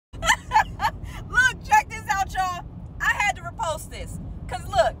this. Because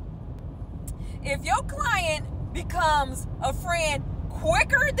look, if your client becomes a friend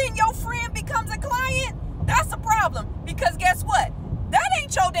quicker than your friend becomes a client, that's a problem. Because guess what? That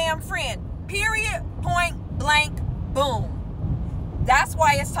ain't your damn friend. Period, point blank, boom. That's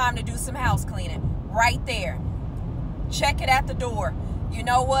why it's time to do some house cleaning. Right there. Check it at the door. You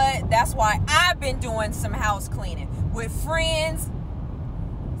know what? That's why I've been doing some house cleaning. With friends,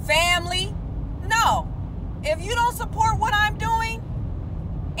 family. No. If you don't support what I'm doing,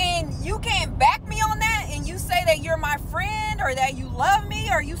 and you can't back me on that, and you say that you're my friend, or that you love me,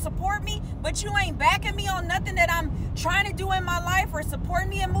 or you support me, but you ain't backing me on nothing that I'm trying to do in my life, or supporting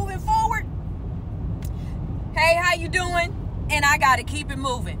me and moving forward. Hey, how you doing? And I got to keep it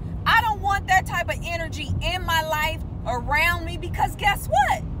moving. I don't want that type of energy in my life, around me, because guess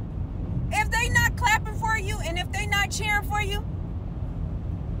what? If they not clapping for you, and if they not cheering for you,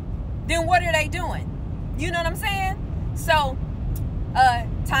 then what are they doing? You know what I'm saying? So,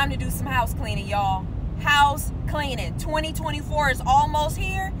 time to do some house cleaning, y'all. House cleaning. 2024 is almost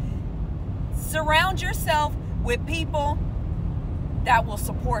here. Surround yourself with people that will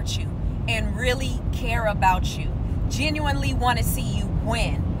support you and really care about you. Genuinely want to see you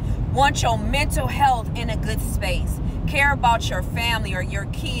win. Want your mental health in a good space. Care about your family or your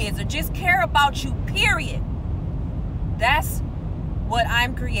kids, or just care about you, period. That's what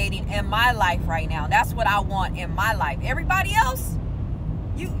I'm creating in my life right now. That's what I want in my life. Everybody else,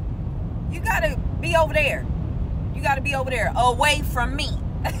 you gotta be over there. You gotta be over there, away from me.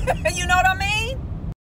 You know what I mean?